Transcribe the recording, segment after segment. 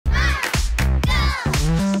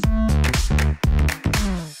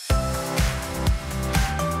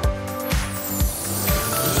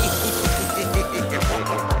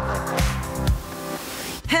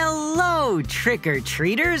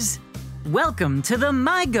trick-or-treaters! Welcome to the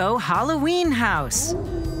MyGo Halloween house!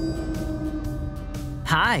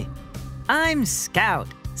 Hi, I'm Scout.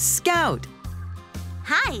 Scout!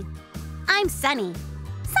 Hi, I'm Sunny.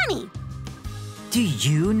 Sunny! Do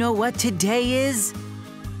you know what today is?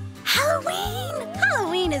 Halloween!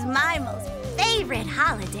 Halloween is my most favorite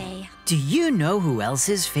holiday. Do you know who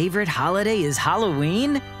else's favorite holiday is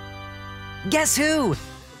Halloween? Guess who?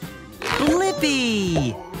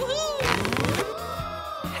 Blippi!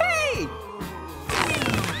 Hey!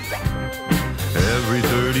 Every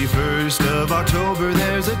 31st of October,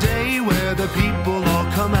 there's a day where the people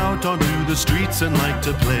all come out onto the streets and like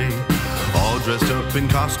to play. All dressed up in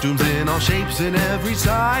costumes in all shapes and every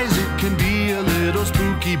size. It can be a little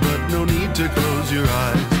spooky, but no need to close your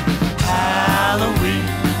eyes. Halloween,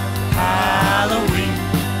 Halloween,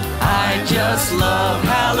 I just love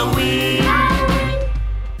Halloween.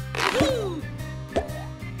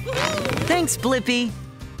 Thanks, Blippi.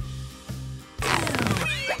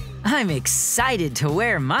 I'm excited to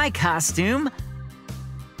wear my costume.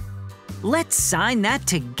 Let's sign that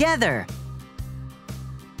together.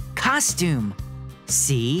 Costume.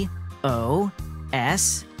 C-O-S-T-U-M-E.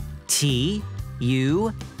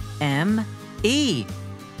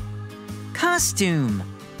 Costume.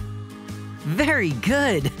 Very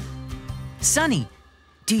good. Sunny,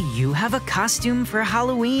 do you have a costume for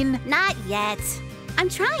Halloween? Not yet. I'm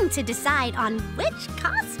trying to decide on which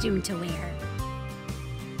costume to wear.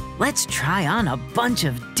 Let's try on a bunch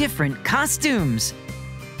of different costumes.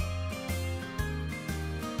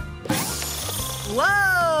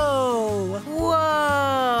 Whoa!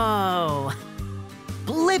 Whoa!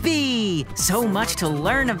 Blippi! So much to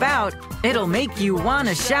learn about. It'll make you want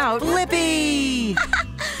to shout, Blippi!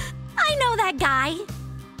 I know that guy.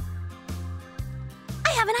 I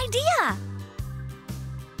have an idea.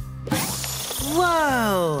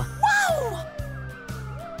 Whoa! Whoa!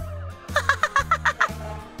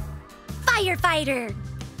 Firefighter.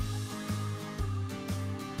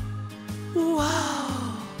 Whoa!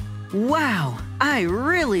 Wow, I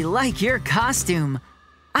really like your costume.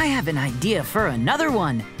 I have an idea for another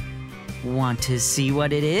one. Want to see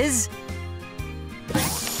what it is?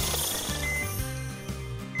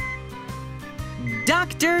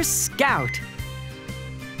 Dr. Scout.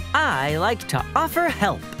 I like to offer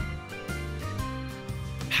help.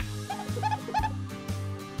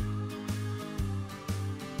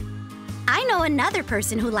 I know another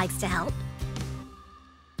person who likes to help.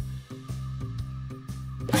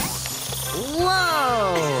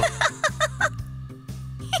 Whoa!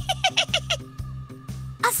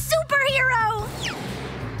 A superhero!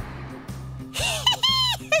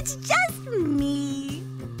 It's just me.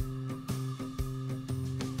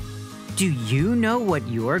 Do you know what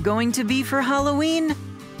you're going to be for Halloween?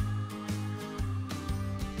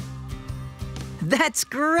 That's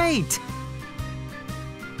great!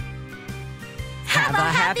 Have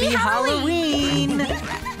a happy Halloween!